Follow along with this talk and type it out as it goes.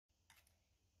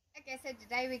Okay, so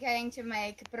today we're going to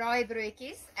make braai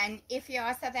broodjies, and if you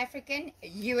are South African,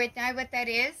 you would know what that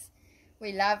is.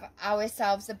 We love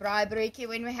ourselves a braai broodjie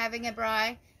when we're having a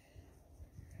braai,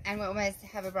 and we almost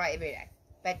have a braai every day.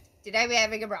 But today we're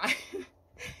having a braai.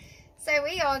 So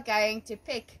we are going to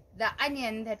pick the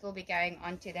onion that will be going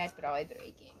onto that braai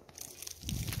broodjie.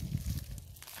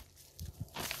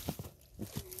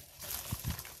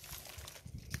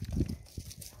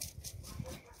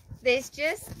 There's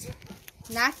just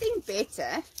nothing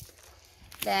better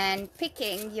than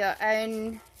picking your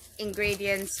own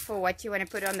ingredients for what you want to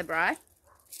put on the braai.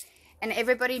 And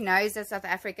everybody knows the South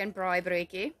African Braai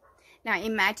Broodjie. Now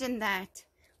imagine that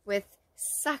with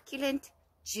succulent,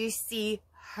 juicy,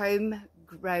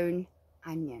 homegrown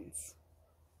onions.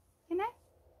 You know?